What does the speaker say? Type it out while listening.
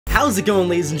How's it going,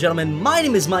 ladies and gentlemen? My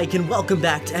name is Mike, and welcome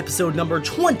back to episode number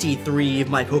 23 of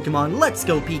my Pokemon Let's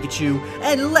Go Pikachu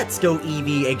and Let's Go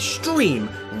Eevee Extreme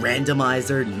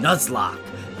Randomizer Nuzlocke.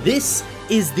 This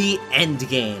is the end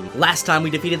game. Last time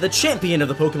we defeated the champion of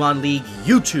the Pokemon League,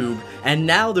 YouTube, and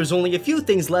now there's only a few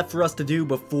things left for us to do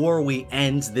before we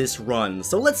end this run.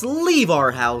 So let's leave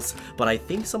our house, but I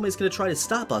think somebody's gonna try to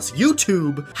stop us.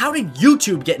 YouTube? How did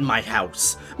YouTube get in my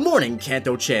house? Morning,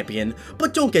 Kanto Champion,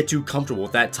 but don't get too comfortable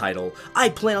with that title. I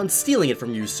plan on stealing it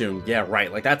from you soon. Yeah,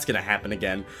 right, like that's gonna happen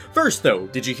again. First though,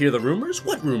 did you hear the rumors?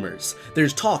 What rumors?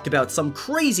 There's talk about some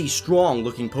crazy strong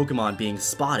looking Pokemon being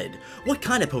spotted. What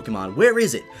kind of Pokemon? Where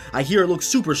is it? I hear it looks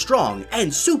super strong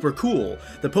and super cool.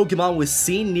 The Pokemon was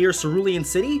seen near Cerulean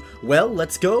City? Well,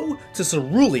 let's go to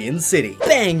Cerulean City.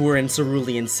 Bang, we're in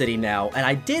Cerulean City now, and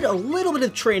I did a little bit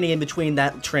of training in between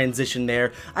that transition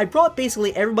there. I brought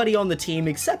basically everybody on the team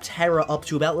except Hera up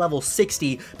to about level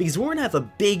 60 because we're gonna have a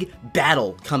big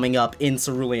battle coming up in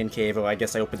Cerulean Cave. Oh, I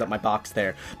guess I opened up my box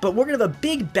there. But we're gonna have a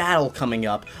big battle coming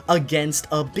up against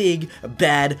a big,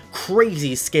 bad,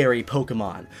 crazy, scary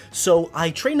Pokemon. So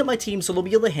I trained up my team so they'll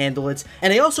be able to handle it,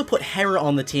 and I also put Hera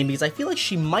on the team because I feel like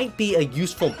she might be a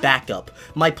useful backup.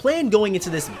 My plan going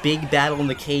into this big battle in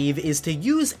the cave is to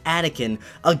use Anakin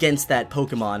against that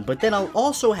Pokemon, but then I'll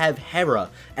also have Hera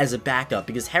as a backup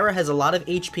because Hera has a lot of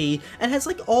HP and has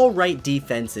like alright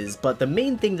defenses, but the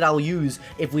main thing that I'll use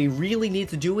if we really need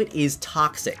to do it is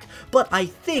Toxic. But I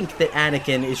think that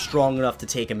Anakin is strong enough to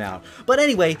take him out. But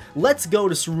anyway, let's go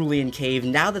to Cerulean Cave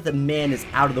now that the man is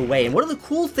out of the way. And one of the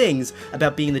cool things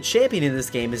about being the champion in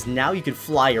this game is now you can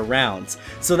fly around.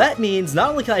 So that means not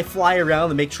only can I fly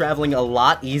around and make traveling a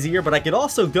lot easier, but I could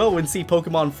also go and see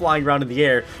Pokemon flying around in the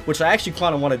air, which I actually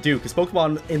kind of want to do because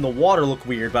Pokemon in the water look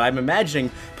weird, but I'm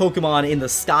imagining Pokemon in the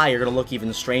sky are going to look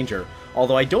even stranger.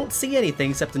 Although I don't see anything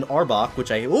except an Arbok,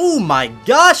 which oh my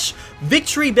gosh!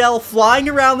 Victory Bell flying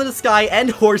around in the sky and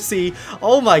Horsey.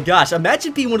 Oh my gosh,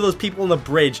 imagine being one of those people on the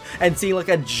bridge and seeing like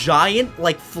a giant,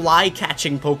 like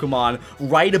fly-catching Pokemon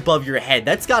right above your head.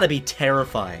 That's gotta be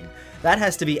terrifying. That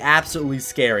has to be absolutely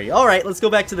scary. Alright, let's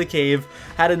go back to the cave.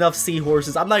 Had enough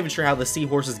seahorses. I'm not even sure how the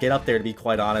seahorses get up there, to be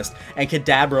quite honest. And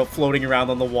Kadabra floating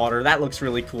around on the water. That looks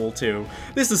really cool, too.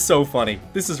 This is so funny.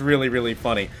 This is really, really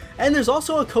funny. And there's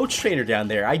also a coach trainer down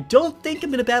there. I don't think I'm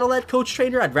going to battle that coach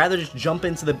trainer. I'd rather just jump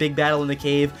into the big battle in the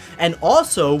cave. And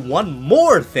also, one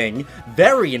more thing,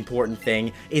 very important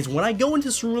thing, is when I go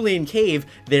into Cerulean Cave,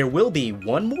 there will be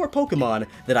one more Pokemon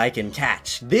that I can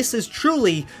catch. This is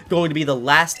truly going to be the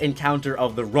last encounter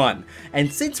of the run.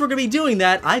 And since we're going to be doing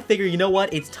that, I figure, you know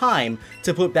what, it's time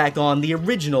to put back on the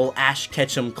original Ash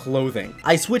Ketchum clothing.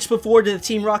 I switched before to the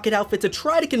Team Rocket outfit to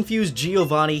try to confuse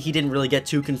Giovanni. He didn't really get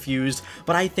too confused,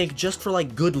 but I think just for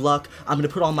like good luck, I'm going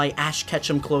to put on my Ash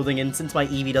Ketchum clothing, and since my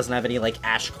Eevee doesn't have any like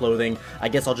Ash clothing, I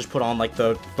guess I'll just put on like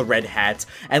the red hat.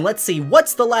 And let's see,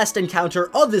 what's the last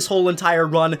encounter of this whole entire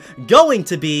run going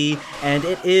to be? And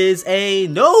it is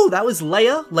no, that was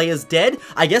Leia. Leia's dead.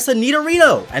 I guess a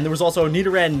Nidorino. And there was also a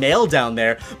Nidoran male down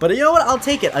there, but you know what, I'll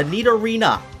take it, a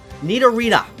Nidorina.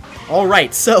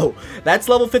 Alright, so that's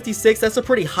level 56, that's a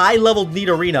pretty high level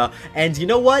Nidorina, and you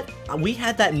know what, we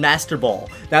had that Master Ball.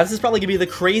 Now this is probably going to be the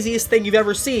craziest thing you've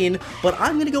ever seen, but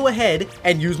I'm going to go ahead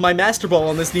and use my Master Ball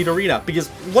on this Nidorina, because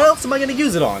what else am I going to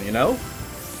use it on, you know?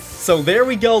 So there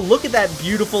we go, look at that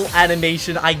beautiful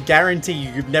animation. I guarantee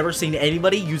you've never seen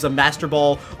anybody use a Master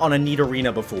Ball on a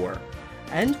Nidorina before.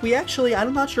 And we actually,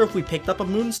 I'm not sure if we picked up a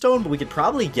Moonstone, but we could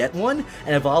probably get one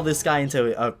and evolve this guy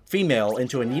into a female,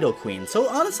 into a Nidoqueen. So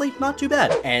honestly, not too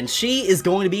bad. And she is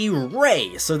going to be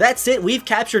Ray. So that's it. We've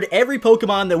captured every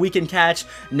Pokemon that we can catch.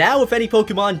 Now, if any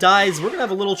Pokemon dies, we're going to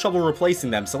have a little trouble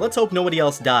replacing them. So let's hope nobody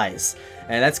else dies.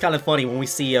 And that's kind of funny when we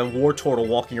see a Wartortle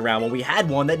walking around when we had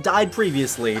one that died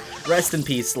previously. Rest in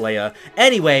peace, Leia.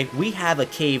 Anyway, we have a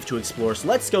cave to explore, so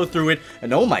let's go through it.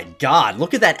 And oh my god,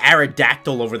 look at that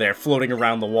Aerodactyl over there floating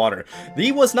around the water.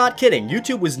 He was not kidding.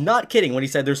 YouTube was not kidding when he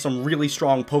said there's some really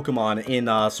strong Pokemon in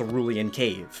Cerulean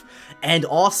Cave. And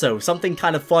also, something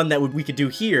kind of fun that we could do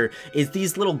here is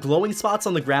these little glowing spots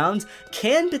on the ground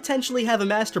can potentially have a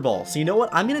Master Ball. So you know what?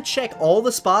 I'm going to check all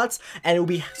the spots, and it would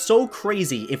be so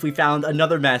crazy if we found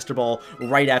another Master Ball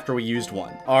right after we used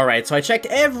one. Alright, so I checked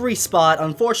every spot.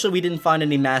 Unfortunately, we didn't find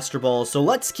any Master Balls, so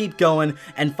let's keep going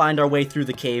and find our way through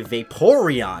the cave.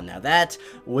 Vaporeon. Now that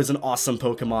was an awesome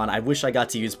Pokemon. I wish I got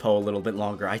to use Poe a little bit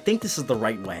longer. I think this is the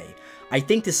right way.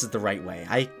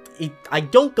 I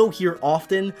don't go here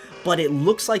often, but it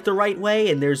looks like the right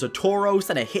way, and there's a Tauros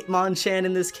and a Hitmonchan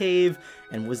in this cave.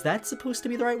 And was that supposed to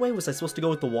be the right way? Was I supposed to go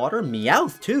with the water?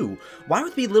 Meowth, too. Why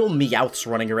would there be little Meowths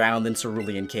running around in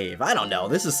Cerulean Cave? I don't know.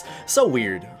 This is so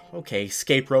weird. Okay,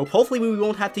 escape rope. Hopefully we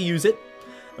won't have to use it.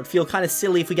 It would feel kind of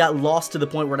silly if we got lost to the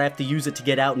point where I'd have to use it to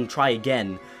get out and try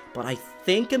again. But I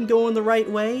think I'm going the right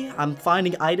way. I'm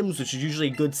finding items, which is usually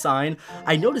a good sign.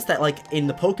 I noticed that, like, in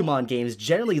the Pokemon games,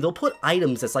 generally they'll put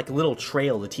items as, like, a little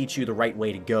trail to teach you the right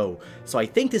way to go. So I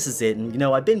think this is it, and, you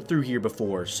know, I've been through here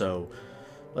before, so...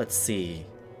 Let's see.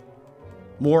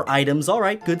 More items.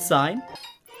 Alright, good sign.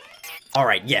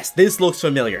 Alright, yes, this looks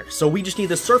familiar. So we just need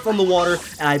to surf on the water,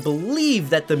 and I believe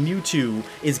that the Mewtwo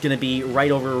is going to be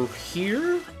right over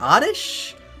here?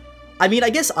 Oddish? I mean, I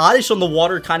guess Oddish on the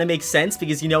water kind of makes sense,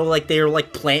 because, you know, like, they're,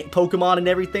 like, plant Pokemon and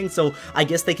everything, so I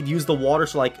guess they could use the water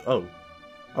to, like, oh...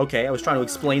 Okay, I was trying to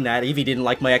explain that. Eevee didn't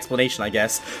like my explanation, I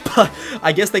guess. But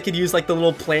I guess they could use, like, the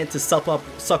little plant to suck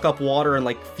up water and,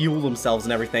 like, fuel themselves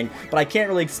and everything. But I can't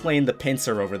really explain the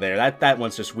pincer over there. That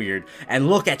one's just weird. And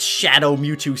look at Shadow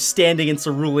Mewtwo standing in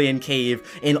Cerulean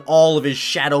Cave in all of his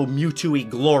Shadow Mewtwo-y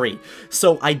glory.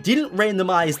 So I didn't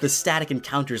randomize the static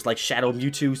encounters like Shadow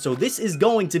Mewtwo, so this is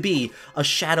going to be a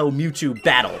Shadow Mewtwo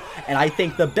battle. And I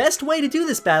think the best way to do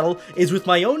this battle is with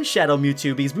my own Shadow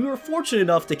Mewtwo, because we were fortunate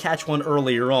enough to catch one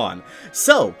earlier on.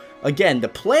 So, again, the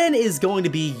plan is going to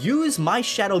be use my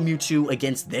Shadow Mewtwo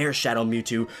against their Shadow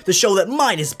Mewtwo to show that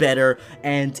mine is better,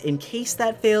 and in case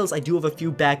that fails, I do have a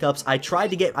few backups. I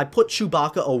put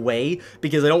Chewbacca away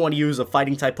because I don't want to use a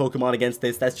fighting type Pokemon against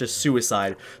this. That's just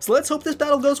suicide. So let's hope this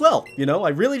battle goes well. You know, I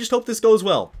really just hope this goes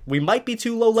well. We might be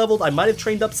too low leveled. I might have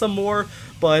trained up some more,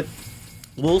 but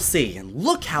we'll see. And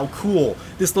look how cool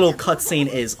this little cutscene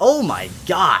is. Oh my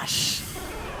gosh.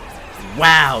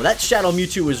 Wow, that Shadow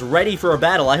Mewtwo is ready for a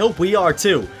battle. I hope we are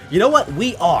too. You know what?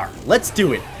 We are. Let's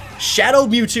do it. Shadow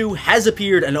Mewtwo has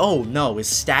appeared, and oh no, his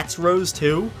stats rose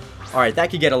too? Alright, that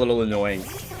could get a little annoying.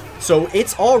 So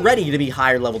it's all ready to be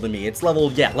higher level than me. It's level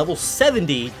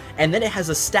 70, and then it has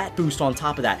a stat boost on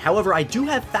top of that. However, I do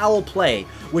have Foul Play,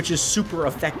 which is super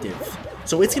effective.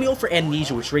 So it's going to go for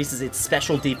Amnesia, which raises its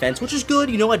special defense, which is good.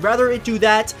 You know, I'd rather it do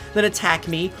that than attack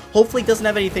me. Hopefully it doesn't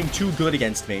have anything too good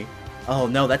against me. Oh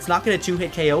no, that's not going to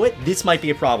two-hit KO it? This might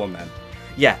be a problem then.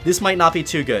 Yeah, this might not be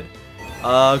too good.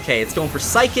 Okay, it's going for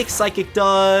Psychic. Psychic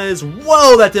does...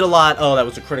 Whoa, that did a lot. Oh, that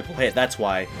was a critical hit. That's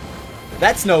why.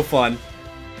 That's no fun.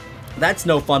 That's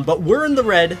no fun, but we're in the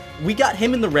red. We got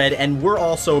him in the red, and we're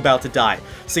also about to die.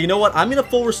 So you know what? I'm going to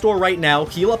full restore right now,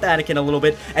 heal up Anakin a little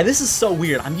bit, and this is so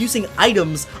weird. I'm using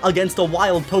items against a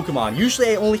wild Pokemon.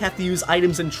 Usually I only have to use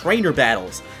items in trainer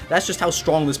battles. That's just how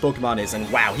strong this Pokemon is, and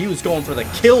wow, he was going for the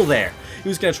kill there. He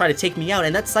was going to try to take me out,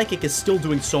 and that Psychic is still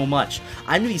doing so much.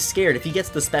 I'm going to be scared. If he gets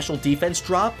the special defense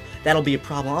drop, that'll be a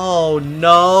problem. Oh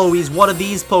no, he's one of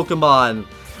these Pokemon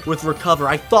with Recover.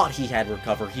 I thought he had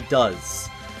Recover. He does.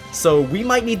 So we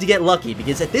might need to get lucky,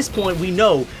 because at this point we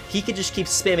know he could just keep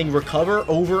spamming Recover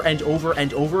over and over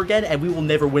and over again, and we will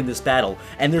never win this battle.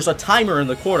 And there's a timer in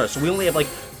the corner, so we only have like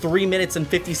 3 minutes and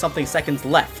 50-something seconds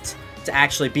left to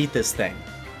actually beat this thing.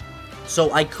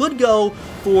 So I could go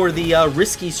for the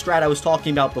risky strat I was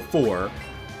talking about before.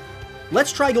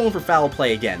 Let's try going for Foul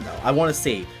Play again, though. I want to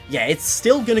see. Yeah, it's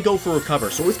still going to go for Recover,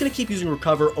 so it's going to keep using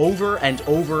Recover over and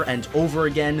over and over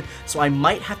again, so I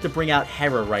might have to bring out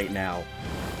Hera right now.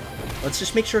 Let's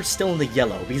just make sure it's still in the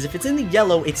yellow, because if it's in the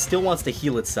yellow, it still wants to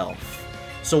heal itself.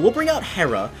 So we'll bring out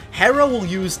Hera. Hera will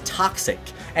use Toxic.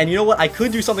 And you know what? I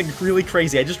could do something really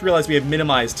crazy. I just realized we have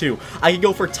Minimize too. I could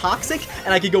go for Toxic,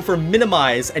 and I could go for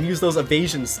Minimize and use those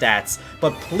evasion stats.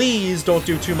 But please don't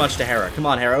do too much to Hera. Come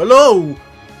on, Hera. Hello!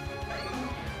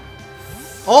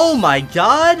 Oh my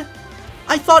god!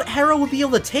 I thought Hera would be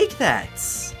able to take that.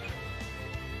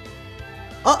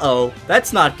 Uh-oh.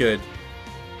 That's not good.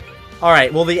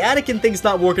 Alright, well the Anakin thing's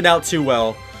not working out too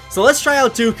well. So let's try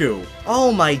out Dooku.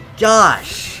 Oh my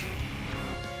gosh.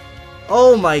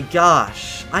 Oh my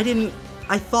gosh.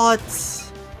 I thought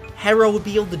Hera would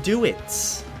be able to do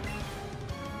it.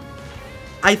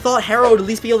 I thought Hera would at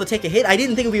least be able to take a hit. I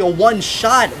didn't think it would be a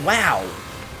one-shot. Wow.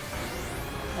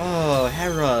 Oh,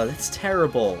 Hera, that's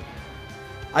terrible.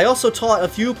 I also taught a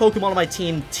few Pokemon on my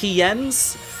team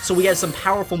TMs, so we have some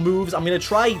powerful moves. I'm going to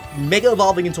try Mega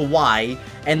Evolving into Y,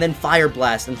 and then Fire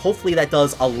Blast, and hopefully that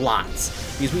does a lot.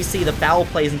 Because we see the Foul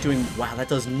Play isn't doing... Wow, that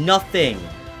does nothing.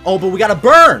 Oh, but we got a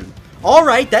Burn!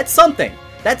 Alright, that's something.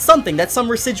 That's something. That's some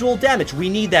residual damage. We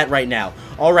need that right now.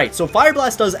 Alright, so Fire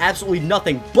Blast does absolutely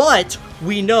nothing, but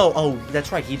we know... Oh,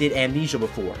 that's right, he did Amnesia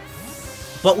before.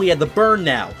 But we had the burn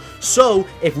now. So,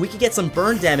 if we could get some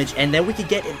burn damage, and then we could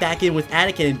get it back in with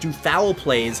Anakin and do foul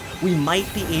plays, we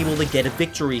might be able to get a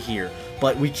victory here.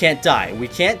 But we can't die. We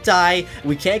can't die.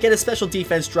 We can't get a special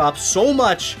defense drop so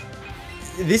much.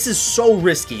 This is so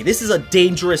risky. This is a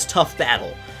dangerous, tough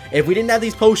battle. If we didn't have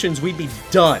these potions, we'd be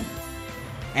done.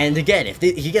 And again, if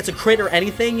he gets a crit or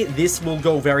anything, this will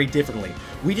go very differently.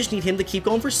 We just need him to keep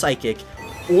going for Psychic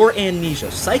or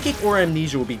Amnesia. Psychic or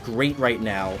Amnesia would be great right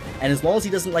now. And as long as he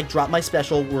doesn't, like, drop my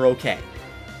special, we're okay.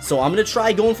 So I'm going to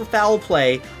try going for Foul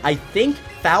Play. I think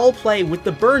Foul Play with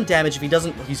the burn damage, if he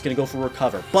doesn't, he's going to go for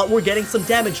Recover. But we're getting some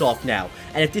damage off now.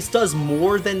 And if this does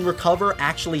more than Recover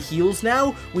actually heals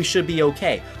now, we should be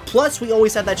okay. Plus, we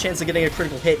always have that chance of getting a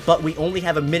critical hit, but we only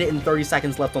have 1 minute and 30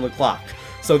 seconds left on the clock.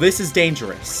 So this is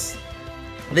dangerous.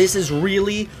 This is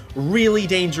really, really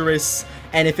dangerous.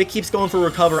 And if it keeps going for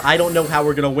Recover, I don't know how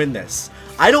we're going to win this.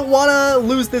 I don't want to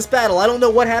lose this battle. I don't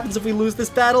know what happens if we lose this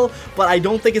battle, but I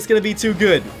don't think it's going to be too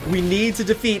good. We need to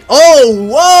defeat... Oh,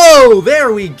 whoa!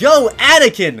 There we go,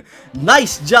 Anakin!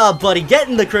 Nice job, buddy,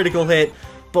 getting the critical hit.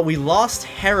 But we lost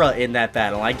Hera in that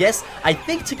battle. I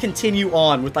think to continue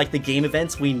on with, like, the game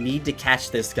events, we need to catch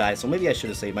this guy. So maybe I should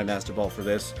have saved my Master Ball for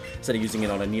this, instead of using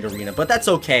it on a neat arena. But that's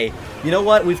okay. You know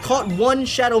what? We've caught one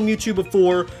Shadow Mewtwo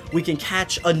before. We can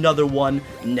catch another one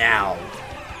now.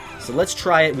 So let's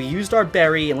try it. We used our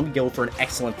berry, and let me go for an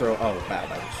excellent throw. Oh, wow,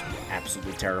 that was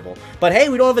absolutely terrible. But hey,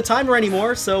 we don't have a timer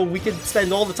anymore, so we can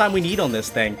spend all the time we need on this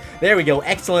thing. There we go.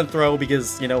 Excellent throw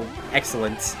because, you know,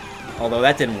 excellent. Although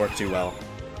that didn't work too well.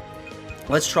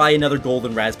 Let's try another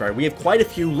golden raspberry. We have quite a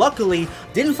few. Luckily,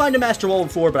 didn't find a Master Ball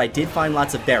before, but I did find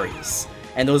lots of berries.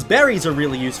 And those berries are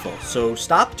really useful. So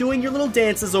stop doing your little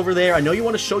dances over there. I know you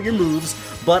want to show your moves,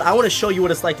 but I want to show you what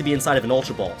it's like to be inside of an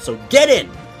Ultra Ball. So get in!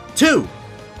 2,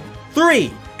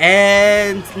 3,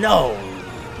 and no!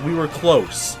 We were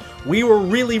close. We were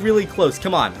really, really close.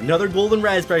 Come on, another golden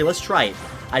raspberry. Let's try it.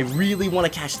 I really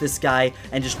want to catch this guy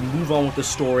and just move on with the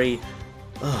story.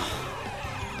 Ugh.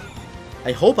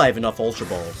 I hope I have enough Ultra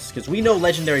Balls, because we know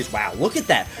Legendaries... Wow, look at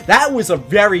that! That was a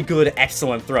very good,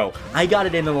 excellent throw. I got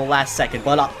it in the last second,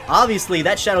 but obviously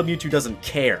that Shadow Mewtwo doesn't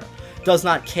care. Does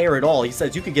not care at all. He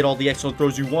says, you can get all the excellent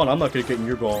throws you want, I'm not going to get in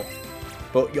your ball.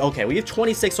 But, okay, we have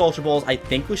 26 Ultra Balls. I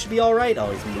think we should be alright.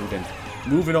 Oh, he's moving.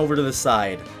 Moving over to the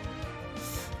side.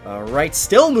 Alright,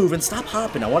 still moving. Stop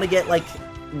hopping. I want to get, like,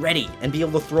 ready and be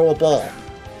able to throw a ball.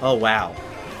 Oh, wow.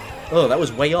 Oh, that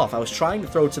was way off. I was trying to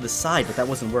throw it to the side, but that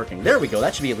wasn't working. There we go.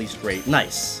 That should be at least great.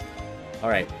 Nice.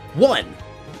 Alright. 1,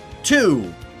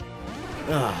 2.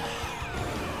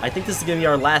 I think this is going to be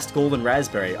our last golden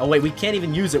raspberry. Oh, wait. We can't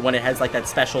even use it when it has, like, that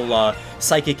special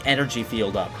psychic energy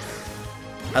field up.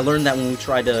 I learned that when we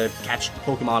tried to catch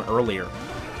Pokemon earlier.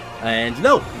 And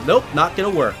nope, not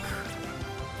going to work.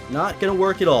 Not going to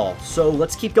work at all. So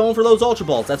let's keep going for those Ultra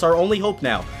Balls. That's our only hope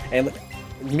now. And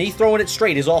me throwing it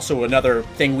straight is also another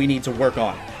thing we need to work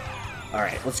on.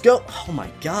 Alright, let's go. Oh my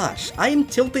gosh. I am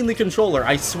tilting the controller,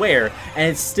 I swear. And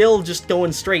it's still just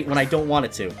going straight when I don't want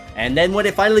it to. And then when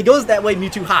it finally goes that way,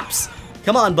 Mewtwo hops.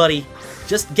 Come on, buddy.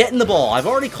 Just get in the ball. I've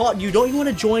already caught you. Don't you want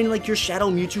to join, like, your Shadow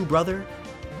Mewtwo brother?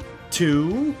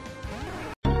 2.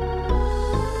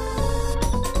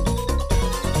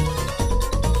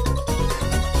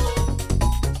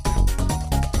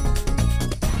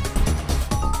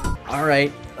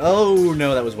 Alright. Oh,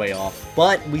 no, that was way off.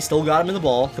 But we still got him in the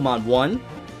ball. Come on. 1,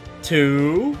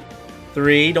 2,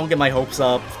 3. Don't get my hopes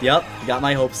up. Yep, got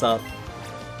my hopes up.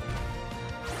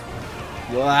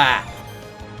 Wah.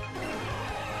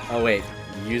 Oh, wait.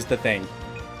 Use the thing.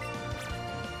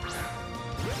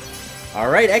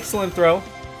 Alright, excellent throw.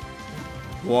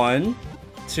 1,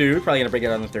 2. Probably gonna break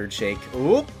it on the 3rd shake.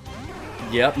 Oop.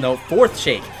 Yep, no, 4th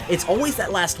shake. It's always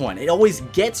that last one. It always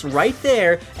gets right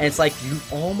there, and it's like, you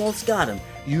almost got him.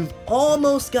 You've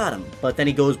almost got him. But then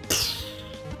he goes...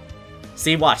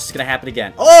 See, watch, it's gonna happen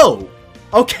again. Oh!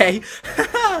 Okay.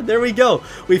 There we go.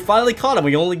 We finally caught him.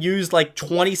 We only used like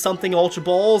 20-something Ultra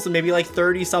Balls and maybe like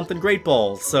 30-something Great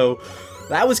Balls. So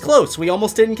that was close. We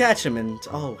almost didn't catch him. And,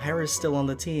 oh, Hera's still on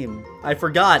the team. I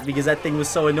forgot because that thing was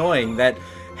so annoying that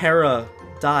Hera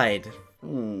died.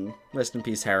 Rest in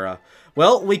peace, Hera.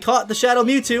 Well, we caught the Shadow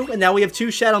Mewtwo, and now we have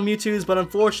 2 Shadow Mewtwo's, but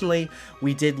unfortunately,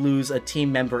 we did lose a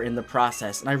team member in the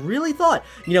process. And I really thought,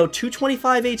 you know,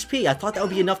 225 HP, I thought that would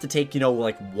be enough to take, you know,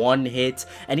 like 1 hit.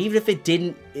 And even if it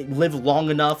didn't live long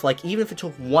enough, like even if it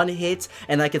took 1 hit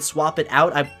and I could swap it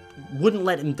out, I wouldn't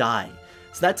let him die.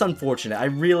 So that's unfortunate. I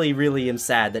really, really am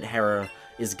sad that Hera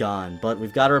is gone. But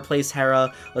we've got to replace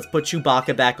Hera. Let's put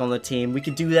Chewbacca back on the team. We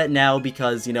could do that now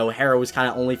because, you know, Hera was kind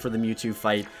of only for the Mewtwo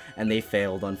fight, and they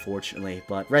failed, unfortunately.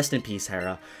 But rest in peace,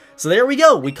 Hera. So there we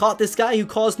go. We caught this guy who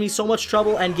caused me so much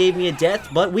trouble and gave me a death,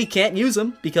 but we can't use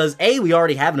him because A, we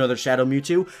already have another Shadow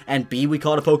Mewtwo, and B, we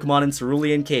caught a Pokemon in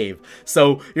Cerulean Cave.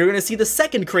 So you're going to see the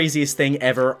second craziest thing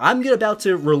ever. I'm about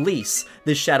to release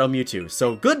this Shadow Mewtwo.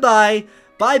 So goodbye.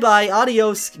 Bye-bye,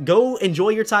 adios, go enjoy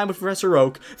your time with Professor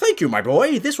Oak. Thank you, my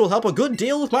boy, this will help a good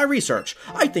deal with my research.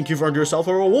 I think you've earned yourself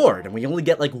a reward, and we only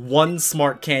get like one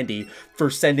smart candy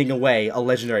for sending away a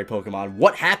legendary Pokemon.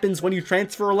 What happens when you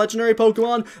transfer a legendary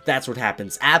Pokemon? That's what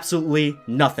happens, absolutely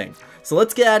nothing. So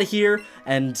let's get out of here,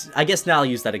 and I guess now I'll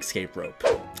use that escape rope.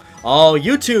 Oh,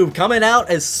 YouTube coming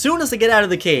out as soon as I get out of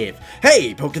the cave.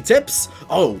 Hey, Poketips!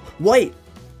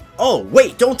 Oh,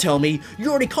 wait, don't tell me.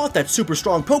 You already caught that super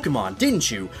strong Pokemon,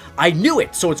 didn't you? I knew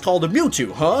it, so it's called a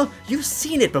Mewtwo, huh? You've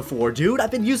seen it before, dude.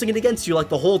 I've been using it against you like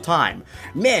the whole time.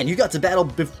 Man, you got to battle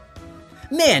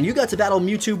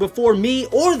Mewtwo before me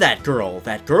or that girl.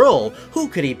 That girl? Who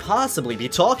could he possibly be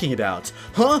talking about?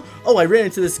 Huh? Oh, I ran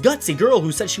into this gutsy girl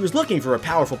who said she was looking for a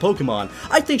powerful Pokemon.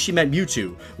 I think she meant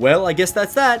Mewtwo. Well, I guess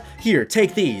that's that. Here,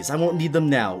 take these. I won't need them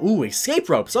now. Ooh, escape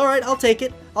ropes. Alright, I'll take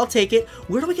it. I'll take it.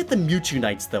 Where do we get the Mewtwo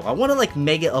Knights, though? I want to, like,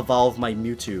 Mega Evolve my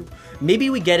Mewtwo. Maybe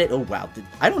we get it. Oh, wow.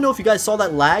 I don't know if you guys saw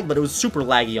that lag, but it was super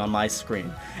laggy on my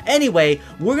screen. Anyway,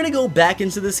 we're gonna go back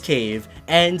into this cave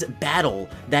and battle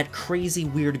that crazy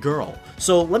weird girl.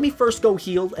 So let me first go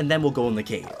heal, and then we'll go in the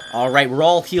cave. Alright, we're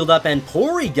all healed up, and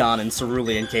Porygon in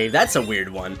Cerulean Cave. That's a weird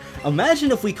one.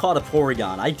 Imagine if we caught a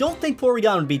Porygon. I don't think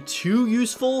Porygon would be too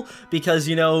useful, because,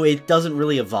 you know, it doesn't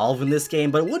really evolve in this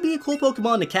game, but it would be a cool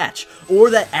Pokemon to catch. Or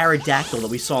that Aerodactyl that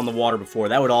we saw in the water before.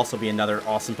 That would also be another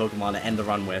awesome Pokemon to end the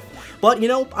run with. But, you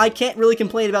know, I can't really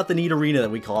complain about the Nidorina that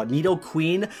we caught.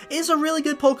 Nidoqueen is a really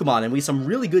good Pokemon, and we have some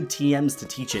really good TMs to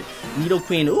teach it.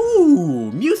 Nidoqueen,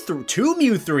 ooh, two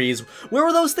Mew3s. Where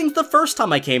were those things the first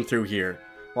time I came through here?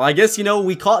 Well, I guess, you know,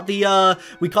 we caught the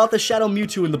Shadow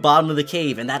Mewtwo in the bottom of the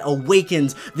cave, and that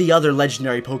awakens the other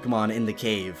legendary Pokemon in the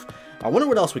cave. I wonder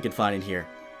what else we could find in here.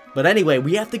 But anyway,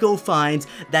 we have to go find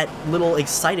that little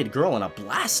excited girl in a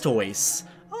Blastoise.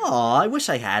 Aw, I wish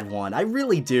I had one. I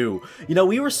really do. You know,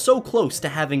 we were so close to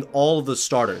having all of the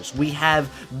starters. We have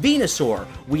Venusaur,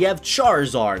 we have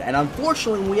Charizard, and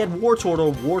unfortunately when we had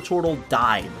Wartortle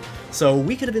died. So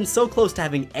we could have been so close to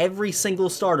having every single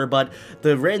starter, but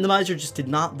the randomizer just did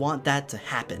not want that to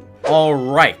happen.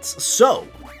 Alright, so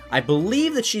I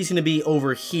believe that she's going to be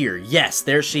over here. Yes,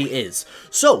 there she is.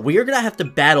 So, we are going to have to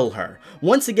battle her.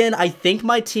 Once again, I think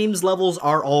my team's levels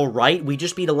are alright. We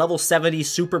just beat a level 70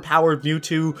 super-powered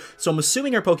Mewtwo, so I'm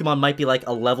assuming our Pokemon might be like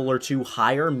a level or two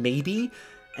higher, maybe.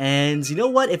 And you know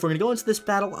what? If we're going to go into this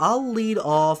battle, I'll lead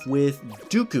off with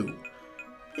Dooku.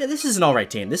 Yeah, this is an alright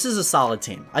team. This is a solid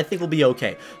team. I think we'll be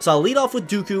okay. So I'll lead off with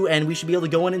Dooku, and we should be able to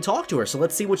go in and talk to her. So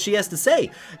let's see what she has to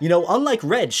say. You know, unlike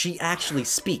Red, she actually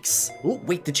speaks. Oh,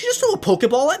 wait, did she just throw a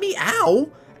Pokeball at me? Ow!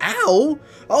 Ow!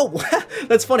 Oh,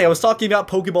 that's funny. I was talking about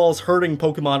Pokeballs hurting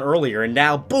Pokemon earlier, and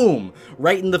now, boom!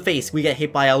 Right in the face, we get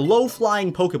hit by a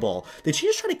low-flying Pokeball. Did she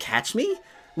just try to catch me?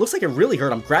 Looks like it really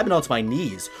hurt. I'm grabbing onto my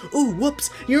knees. Ooh, whoops!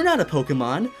 You're not a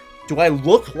Pokemon. Do I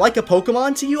look like a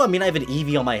Pokemon to you? I mean, I have an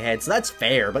Eevee on my head, so that's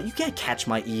fair, but you can't catch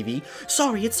my Eevee.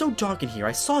 Sorry, it's so dark in here.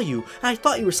 I saw you, and I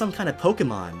thought you were some kind of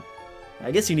Pokemon.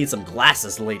 I guess you need some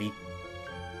glasses, lady.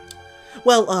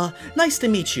 Well, nice to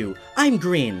meet you. I'm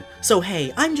Green. So,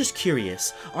 hey, I'm just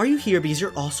curious. Are you here because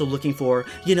you're also looking for,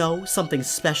 you know, something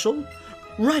special?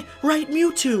 Right,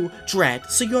 Mewtwo.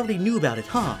 Drat, so you already knew about it,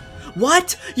 huh?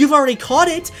 What? You've already caught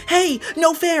it? Hey,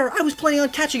 no fair! I was planning on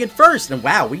catching it first, and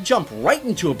wow, we jumped right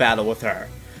into a battle with her.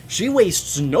 She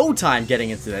wastes no time getting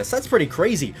into this. That's pretty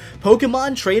crazy.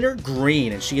 Pokemon Trainer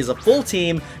Green, and she is a full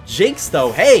team. Jinx,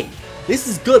 though, hey! This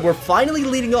is good. We're finally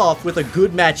leading off with a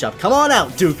good matchup. Come on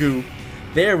out, Dooku!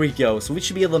 There we go. So we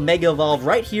should be able to Mega Evolve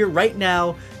right here, right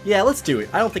now. Yeah, let's do it.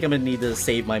 I don't think I'm going to need to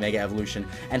save my Mega Evolution.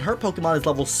 And her Pokemon is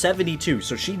level 72,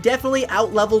 so she definitely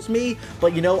out-levels me,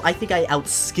 but you know, I think I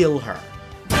outskill her.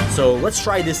 So let's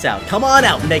try this out. Come on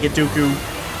out, Mega Dooku!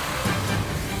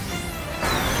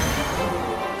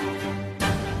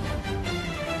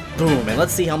 Boom, and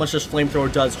let's see how much this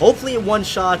Flamethrower does. Hopefully it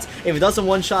one-shots. If it doesn't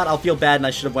one-shot, I'll feel bad and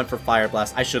I should have went for Fire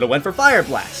Blast. I should have went for Fire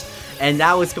Blast! And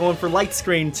now it's going for Light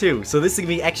Screen too, so this is going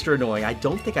to be extra annoying. I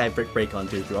don't think I have Brick Break on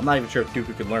Dooku. I'm not even sure if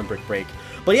Dooku can learn Brick Break.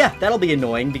 But yeah, that'll be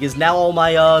annoying, because now all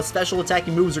my special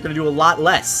attacking moves are going to do a lot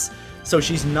less. So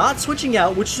she's not switching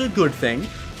out, which is a good thing.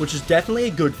 Which is definitely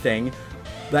a good thing.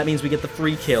 That means we get the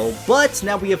free kill, but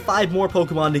now we have 5 more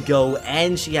Pokemon to go,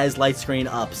 and she has Light Screen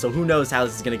up, so who knows how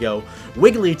this is gonna go.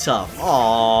 Wigglytuff.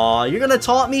 Aww, you're gonna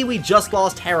taunt me? We just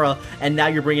lost Hera, and now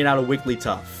you're bringing out a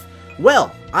Wigglytuff.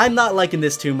 Well, I'm not liking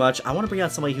this too much. I want to bring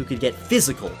out somebody who could get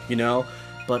physical, you know?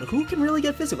 But who can really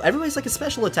get physical? Everybody's like a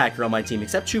special attacker on my team,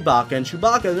 except Chewbacca, and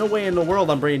Chewbacca, no way in the world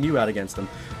I'm bringing you out against him.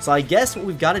 So I guess what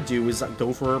we've got to do is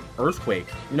go for Earthquake.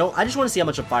 You know, I just want to see how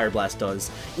much a Fire Blast does,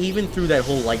 even through that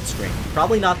whole light screen.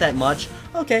 Probably not that much.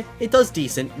 Okay, it does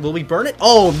decent. Will we burn it?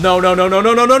 Oh, no, no, no, no,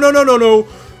 no, no, no, no, no, no, no.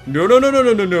 No, no, no, no,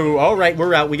 no, no, no. Alright,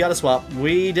 we're out. We gotta swap.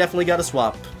 We definitely gotta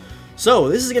swap. So,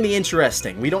 this is gonna be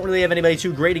interesting. We don't really have anybody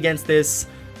too great against this.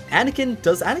 Anakin,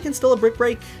 does Anakin still have Brick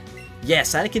Break?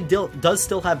 Yes, Anakin does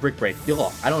still have Brick Break.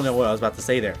 Oh, I don't know what I was about to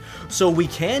say there. So we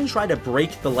can try to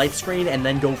break the light screen and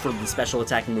then go for the special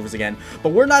attacking moves again. But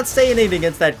we're not saying anything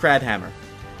against that Crab Hammer.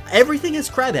 Everything is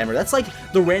Crab Hammer. That's like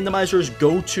the randomizer's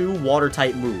go-to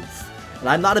water-type move. And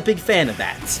I'm not a big fan of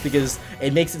that, because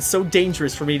it makes it so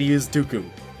dangerous for me to use Dooku.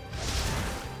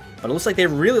 But it looks like they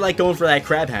really like going for that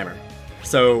Crab Hammer.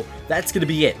 So, that's going to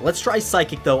be it. Let's try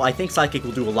Psychic, though. I think Psychic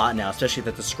will do a lot now, especially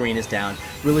that the screen is down.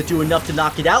 Will it do enough to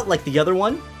knock it out like the other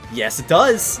one? Yes, it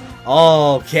does.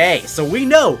 Okay, so we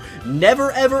know,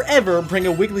 never, ever, ever bring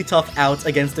a Wigglytuff out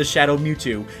against a Shadow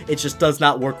Mewtwo. It just does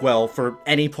not work well for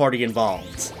any party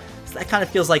involved. So that kind of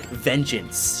feels like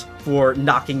vengeance for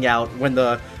knocking out when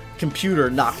the computer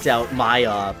knocked out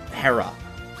my Hera.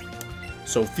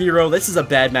 So Fearow, this is a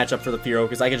bad matchup for the Fearow,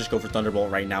 because I could just go for Thunderbolt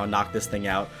right now and knock this thing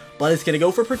out. But it's going to go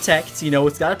for Protect, you know,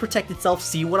 it's got to protect itself,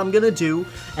 see what I'm going to do.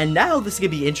 And now this is going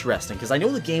to be interesting, because I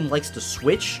know the game likes to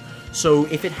switch, so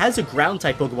if it has a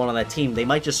Ground-type Pokemon on that team, they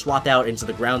might just swap out into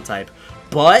the Ground-type.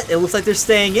 But it looks like they're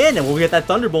staying in, and we'll get that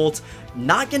Thunderbolt.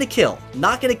 Not going to kill,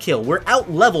 not going to kill. We're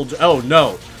out-leveled. Oh,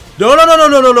 no. No, no, no, no,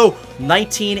 no, no, no.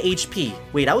 19 HP.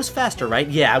 Wait, I was faster, right?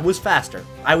 Yeah, I was faster.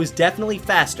 I was definitely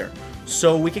faster.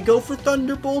 So we could go for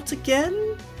Thunderbolt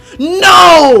again?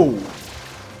 No!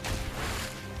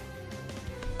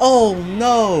 Oh,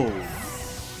 no.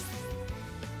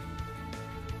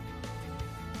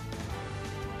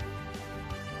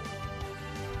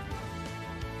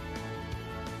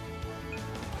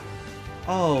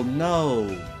 Oh, no.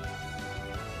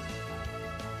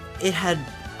 It had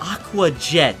Aqua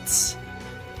Jets.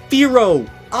 Fearow,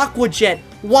 Aqua Jet.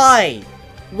 Why?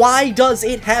 Why does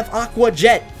it have Aqua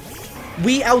Jet?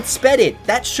 We outsped it.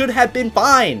 That should have been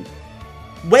fine.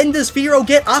 When does Fearow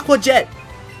get Aqua Jet?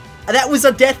 That was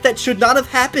a death that should not have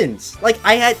happened. Like,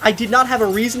 I did not have a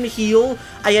reason to heal.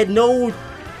 I had no...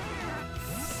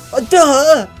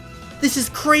 duh! This is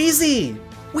crazy!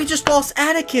 We just lost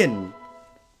Anakin!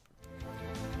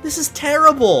 This is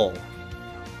terrible!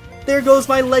 There goes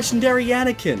my legendary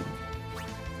Anakin!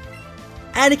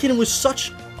 Anakin was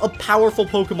such a powerful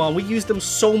Pokemon. We used him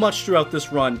so much throughout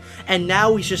this run, and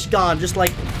now he's just gone, just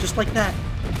like that.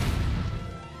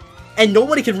 And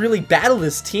nobody can really battle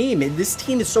this team, and this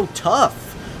team is so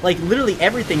tough. Like, literally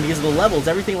everything, because of the levels,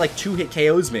 everything like 2-hit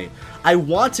KOs me. I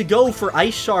want to go for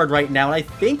Ice Shard right now, and I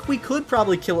think we could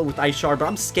probably kill it with Ice Shard, but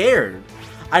I'm scared.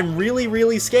 I'm really,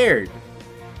 really scared.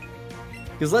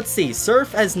 Because let's see,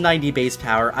 Surf has 90 base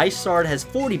power, Ice Shard has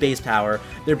 40 base power.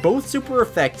 They're both super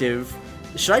effective.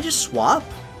 Should I just swap?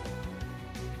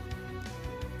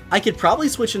 I could probably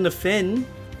switch into Finn.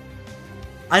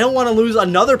 I don't want to lose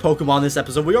another Pokemon this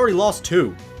episode. We already lost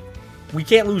 2. We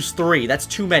can't lose 3. That's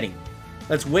too many.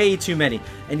 That's way too many.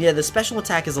 And yeah, the special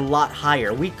attack is a lot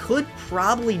higher. We could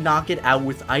probably knock it out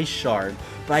with Ice Shard,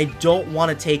 but I don't want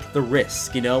to take the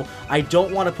risk, you know? I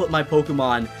don't want to put my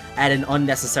Pokemon at an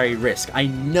unnecessary risk. I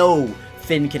know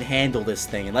Finn can handle this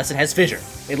thing, unless it has Fissure.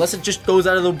 Unless it just goes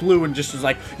out of the blue and just is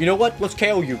like, you know what? Let's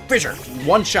KO you. Fissure.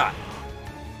 One shot.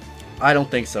 I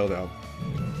don't think so, though.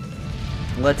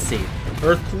 Let's see.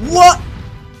 Earth... What?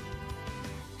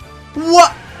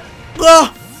 What?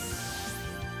 Ugh!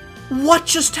 What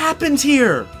just happened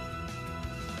here?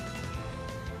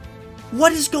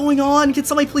 What is going on? Can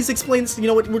somebody please explain this? You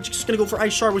know what? We're just gonna go for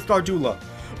Ice Shard with Gardula.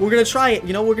 We're gonna try it.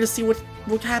 You know, we're gonna see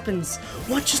what happens.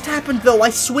 What just happened, though? I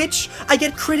switch? I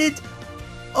get critted?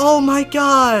 Oh my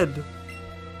god.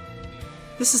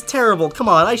 This is terrible. Come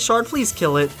on, Ice Shard, please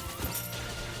kill it.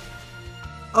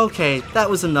 Okay, that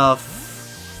was enough.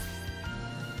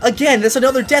 Again, that's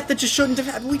another death that just shouldn't have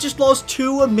happened. We just lost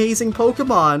 2 amazing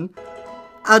Pokemon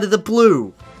out of the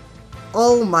blue.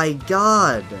 Oh my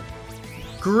god.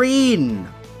 Green.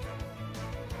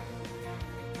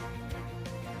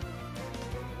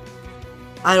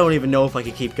 I don't even know if I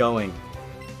can keep going.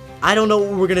 I don't know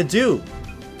what we're gonna do.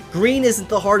 Green isn't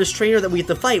the hardest trainer that we have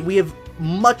to fight. We have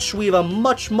a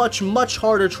much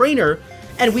harder trainer,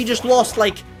 and we just lost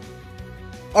like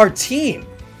Our team!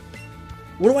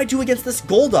 What do I do against this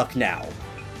Golduck now?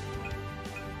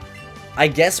 I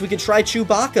guess we could try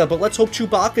Chewbacca, but let's hope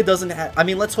Chewbacca doesn't have... I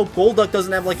mean, let's hope Golduck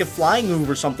doesn't have, like, a flying move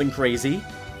or something crazy.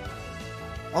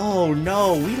 Oh,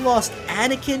 no. We lost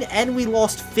Anakin and we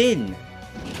lost Finn.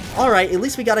 Alright, at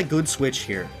least we got a good switch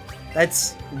here.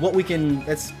 That's what we can...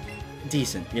 That's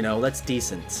decent, you know? That's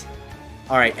decent.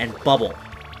 Alright, and Bubble.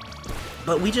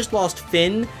 But we just lost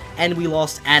Finn and we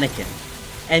lost Anakin.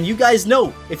 And you guys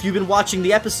know, if you've been watching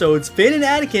the episodes, Finn and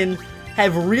Anakin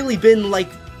have really been, like,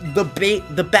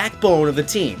 the backbone of the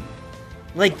team.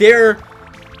 Like, they're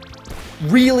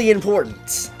really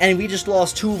important. And we just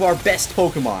lost two of our best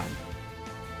Pokemon.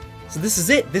 So this is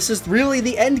it. This is really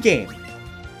the end game.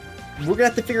 We're gonna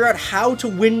have to figure out how to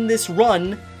win this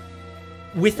run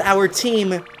with our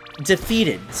team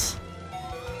defeated.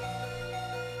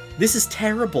 This is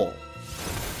terrible.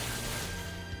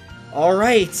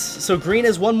 Alright, so Green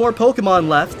has one more Pokemon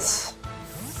left.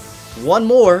 One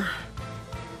more.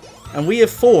 And we have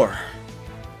 4.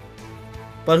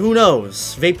 But who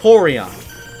knows? Vaporeon.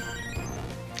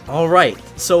 Alright,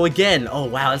 so again, oh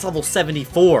wow, that's level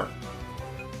 74.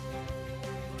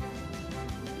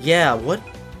 Yeah, what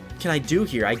can I do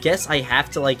here? I guess I have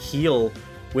to, like, heal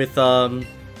with, on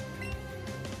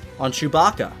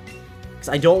Chewbacca. Because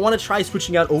I don't want to try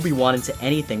switching out Obi-Wan into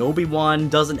anything. Obi-Wan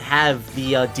doesn't have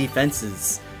the,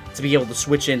 defenses to be able to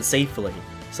switch in safely.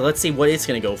 So let's see what it's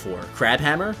going to go for.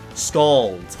 Crabhammer?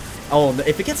 Scald. Oh,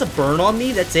 if it gets a burn on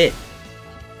me, that's it.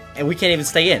 And we can't even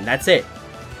stay in. That's it.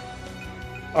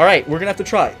 Alright, we're going to have to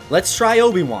try. Let's try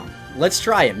Obi-Wan. Let's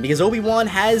try him. Because Obi-Wan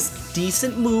has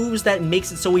decent moves that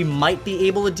makes it so we might be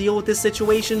able to deal with this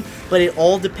situation. But it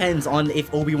all depends on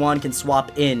if Obi-Wan can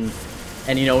swap in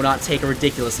and, you know, not take a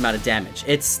ridiculous amount of damage.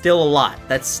 It's still a lot.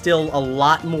 That's still a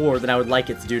lot more than I would like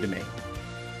it to do to me.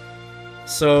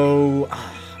 So,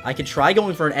 I could try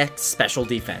going for an X special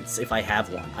defense if I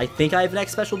have one. I think I have an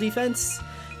X special defense.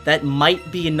 That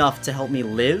might be enough to help me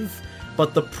live.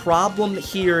 But the problem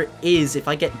here is if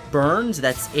I get burned,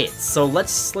 that's it. So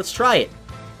let's try it.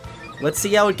 Let's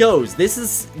see how it goes. This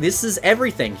is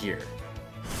everything here.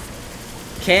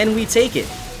 Can we take it?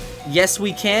 Yes,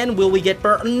 we can. Will we get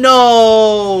burned?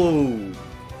 No!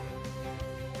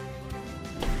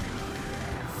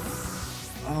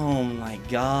 Oh my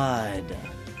god.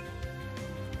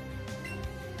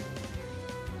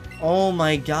 Oh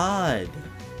my god.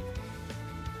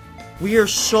 We are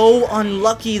so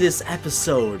unlucky this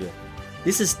episode.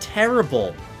 This is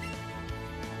terrible.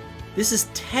 This is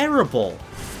terrible.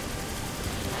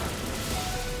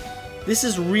 This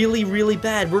is really, really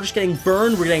bad. We're just getting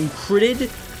burned. We're getting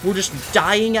critted. We're just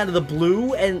dying out of the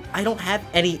blue. And I don't have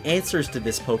any answers to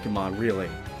this Pokemon, really.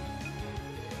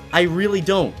 I really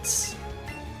don't.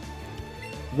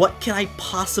 What can I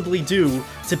possibly do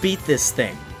to beat this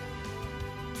thing?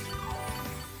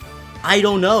 I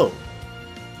don't know.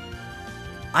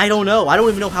 I don't know. I don't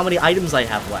even know how many items I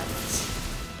have left.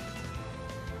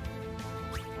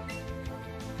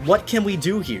 What can we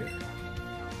do here?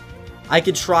 I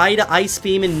could try to Ice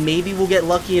Beam and maybe we'll get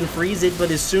lucky and freeze it,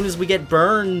 but as soon as we get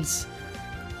burned...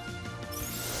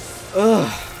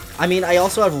 Ugh. I mean, I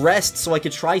also have Rest, so I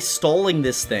could try stalling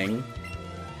this thing.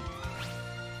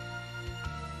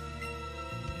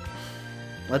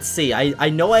 Let's see. I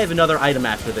know I have another item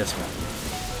after this one.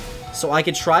 So I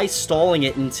could try stalling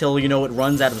it until, you know, it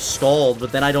runs out of Scald,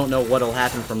 but then I don't know what'll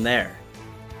happen from there.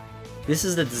 This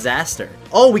is a disaster.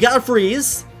 Oh, we got a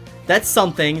freeze! That's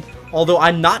something. Although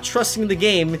I'm not trusting the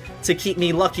game to keep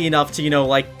me lucky enough to, you know,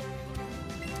 like,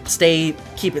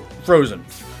 keep it frozen.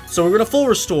 So we're gonna full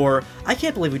restore. I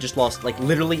can't believe we just lost, like,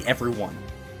 literally everyone.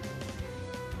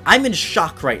 I'm in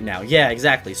shock right now. Yeah,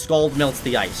 exactly. Scald melts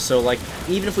the ice. So, like,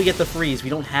 even if we get the freeze, we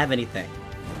don't have anything.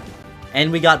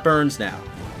 And we got burns now.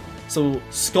 So,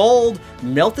 Scald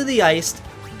melted the ice,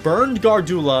 burned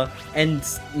Gardula, and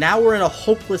now we're in a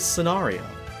hopeless scenario.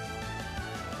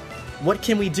 What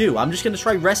can we do? I'm just going to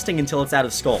try resting until it's out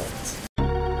of Scald.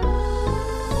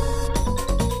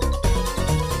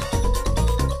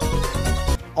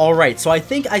 Alright, so I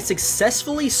think I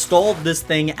successfully stalled this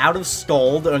thing out of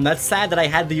Scald, and that's sad that I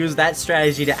had to use that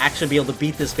strategy to actually be able to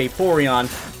beat this Vaporeon,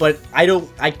 but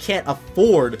I can't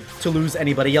afford to lose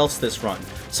anybody else this run.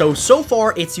 So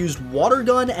far, it's used Water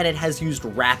Gun, and it has used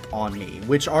Wrap on me,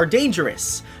 which are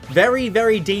dangerous. Very,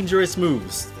 very dangerous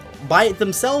moves. By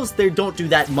themselves, they don't do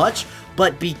that much,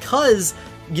 but because,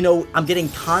 you know, I'm getting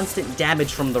constant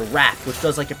damage from the Wrap, which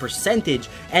does like a percentage,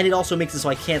 and it also makes it so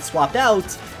I can't swap out,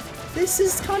 this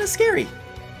is kind of scary.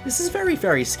 This is very,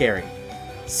 very scary.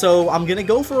 So I'm gonna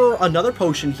go for another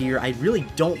potion here. I really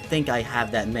don't think I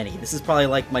have that many. This is probably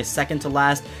like my second to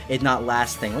last, if not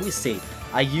last thing. Let me see.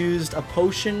 I used a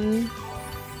potion.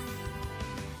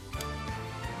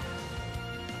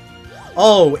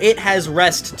 Oh, it has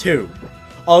rest too.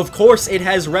 Of course it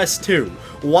has rest too.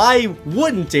 Why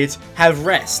wouldn't it have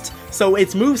rest? So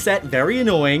its moveset, very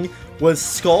annoying, was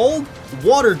Scald,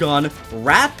 Water Gun,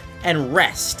 Wrap, and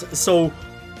Rest. So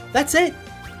that's it.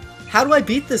 How do I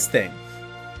beat this thing?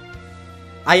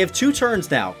 I have 2 turns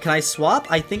now. Can I swap?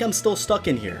 I think I'm still stuck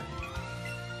in here.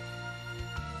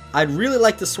 I'd really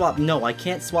like to swap. No, I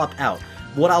can't swap out.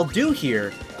 What I'll do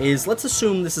here is, let's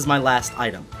assume this is my last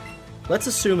item. Let's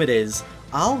assume it is.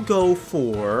 I'll go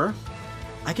for...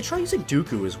 I could try using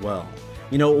Dooku as well.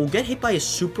 You know, we'll get hit by a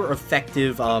super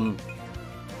effective,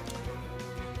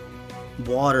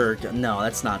 water... No,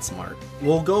 that's not smart.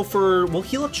 We'll go for... We'll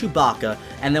heal up Chewbacca,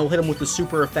 and then we'll hit him with the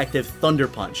super effective Thunder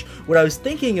Punch. What I was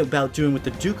thinking about doing with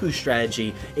the Dooku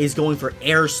strategy is going for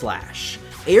Air Slash.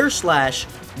 Air Slash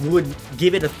would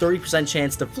give it a 30%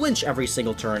 chance to flinch every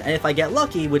single turn, and if I get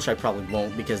lucky, which I probably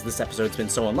won't because this episode's been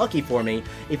so unlucky for me,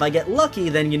 if I get lucky,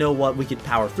 then you know what, we could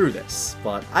power through this,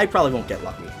 but I probably won't get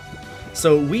lucky.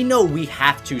 So we know we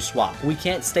have to swap. We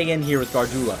can't stay in here with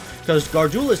Gardula, because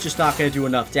Gardula's just not going to do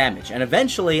enough damage, and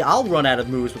eventually I'll run out of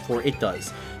moves before it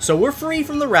does. So we're free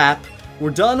from the Wrap, we're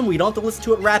done, we don't have to listen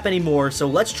to it rap anymore, so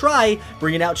let's try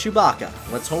bringing out Chewbacca.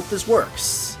 Let's hope this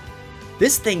works.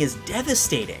 This thing is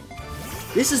devastating.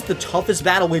 This is the toughest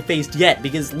battle we've faced yet,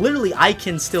 because literally I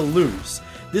can still lose.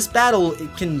 This battle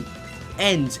can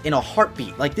end in a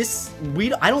heartbeat. Like this,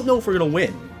 I don't know if we're gonna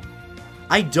win.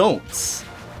 I don't.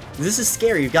 This is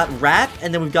scary. We've got Wrap,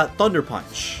 and then we've got Thunder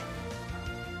Punch.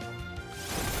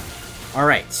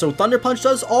 Alright, so Thunder Punch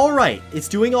does alright. It's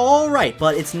doing alright,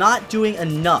 but it's not doing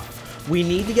enough. We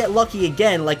need to get lucky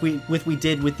again like we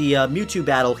did with the Mewtwo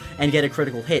battle and get a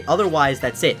critical hit. Otherwise,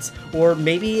 that's it. Or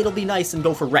maybe it'll be nice and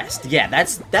go for Rest. Yeah,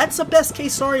 that's a best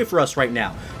case scenario for us right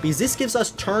now. Because this gives us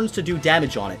turns to do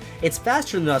damage on it. It's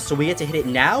faster than us, so we get to hit it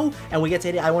now, and we get to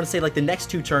hit it, I want to say, like the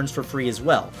next 2 turns for free as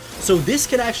well. So this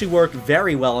can actually work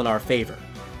very well in our favor.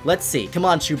 Let's see. Come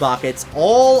on, Chewbacca. It's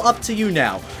all up to you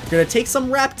now. You're gonna take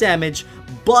some Wrap damage,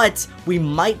 but we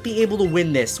might be able to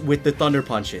win this with the Thunder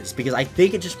Punches, because I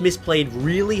think it just misplayed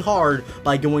really hard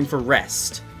by going for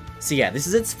Rest. So yeah, this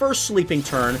is its first sleeping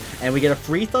turn, and we get a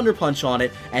free Thunder Punch on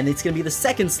it, and it's going to be the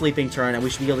second sleeping turn, and we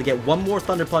should be able to get one more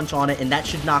Thunder Punch on it, and that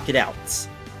should knock it out.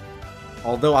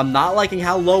 Although I'm not liking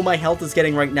how low my health is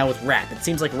getting right now with Wrap. It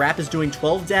seems like Wrap is doing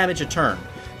 12 damage a turn.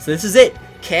 So this is it.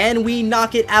 Can we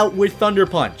knock it out with Thunder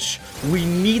Punch? We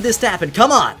need this to happen.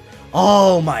 Come on!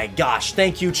 Oh my gosh,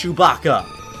 thank you, Chewbacca.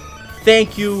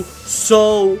 Thank you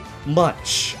so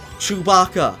much,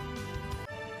 Chewbacca.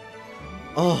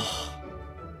 Oh.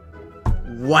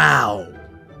 Wow.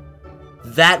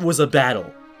 That was a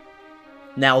battle.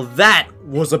 Now that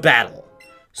was a battle.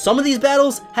 Some of these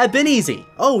battles have been easy.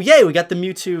 Oh yay, we got the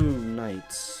Mewtwo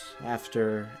Knight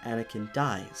after Anakin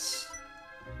dies.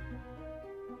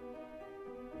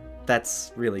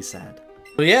 That's really sad.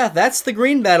 So yeah, that's the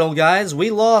green battle, guys.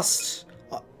 We lost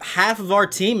half of our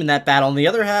team in that battle, and the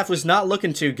other half was not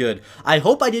looking too good. I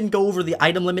hope I didn't go over the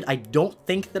item limit. I don't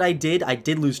think that I did. I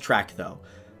did lose track, though.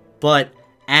 But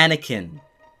Anakin,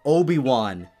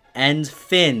 Obi-Wan, and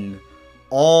Finn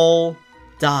all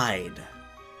died.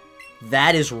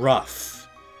 That is rough.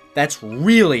 That's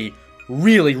really,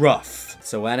 really rough.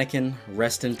 So Anakin,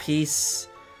 rest in peace.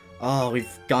 Oh,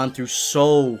 we've gone through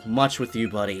so much with you,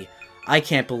 buddy. I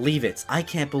can't believe it. I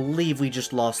can't believe we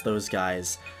just lost those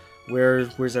guys.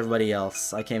 Where's everybody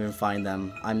else? I can't even find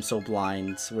them. I'm so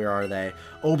blind. Where are they?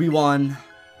 Obi-Wan,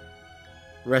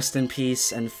 rest in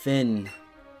peace, and Finn.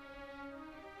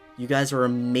 You guys are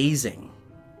amazing.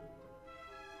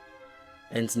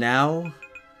 And now...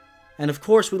 And of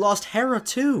course, we lost Hera,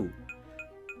 too.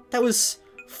 That was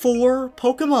 4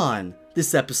 Pokemon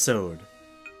this episode.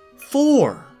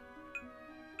 4!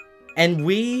 And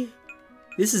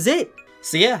this is it.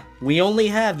 So yeah, we only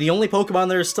have the only Pokemon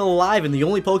that are still alive, and the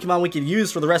only Pokemon we could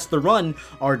use for the rest of the run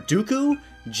are Dooku,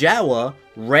 Jawa,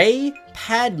 Rey,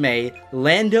 Padme,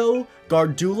 Lando,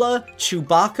 Gardula,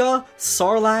 Chewbacca,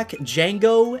 Sarlacc,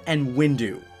 Django, and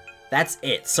Windu. That's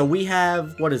it. So we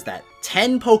have, what is that,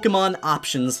 10 Pokemon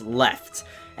options left.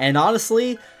 And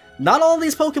honestly, not all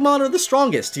these Pokemon are the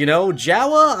strongest, you know?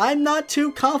 Jawa, I'm not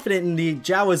too confident in the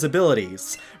Jawa's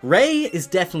abilities. Rey is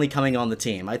definitely coming on the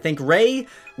team. I think Rey,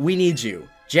 we need you.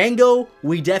 Django,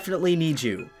 we definitely need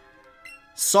you.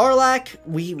 Sarlacc,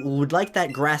 we would like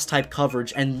that grass-type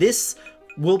coverage, and this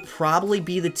will probably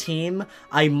be the team.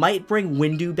 I might bring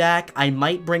Windu back. I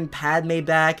might bring Padme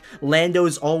back.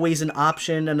 Lando's always an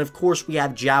option. And of course, we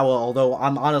have Jawa, although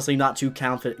I'm honestly not too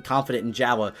confident in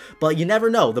Jawa. But you never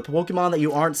know. The Pokemon that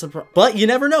you aren't the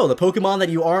Pokemon that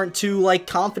you aren't too, like,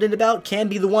 confident about can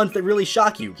be the ones that really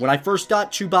shock you. When I first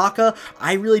got Chewbacca,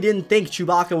 I really didn't think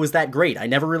Chewbacca was that great. I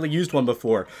never really used one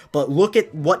before. But look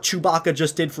at what Chewbacca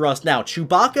just did for us now.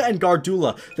 Chewbacca and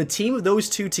Gardula, the team of those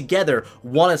two together,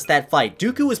 won us that fight.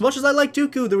 Dooku, as much as I like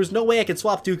Dooku, there was no way I could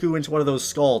swap Dooku into one of those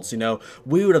Scalds, you know?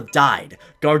 We would have died.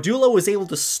 Gardula was able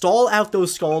to stall out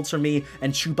those Scalds for me,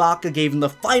 and Chewbacca gave him the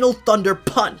final Thunder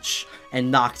Punch and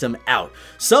knocked him out.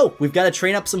 So, we've got to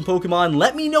train up some Pokemon.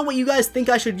 Let me know what you guys think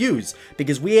I should use,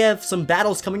 because we have some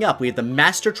battles coming up. We have the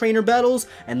Master Trainer battles,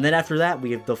 and then after that,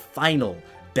 we have the final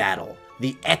battle.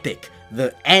 The epic,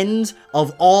 the end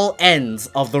of all ends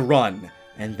of the run.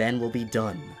 And then we'll be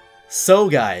done. So,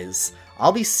 guys,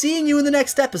 I'll be seeing you in the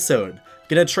next episode.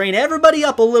 Gonna train everybody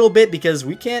up a little bit, because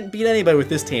we can't beat anybody with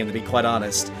this team, to be quite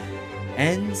honest.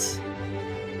 And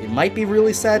it might be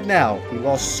really sad now. We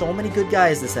lost so many good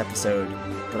guys this episode,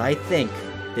 but I think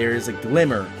there is a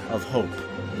glimmer of hope.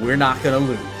 We're not gonna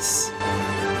lose.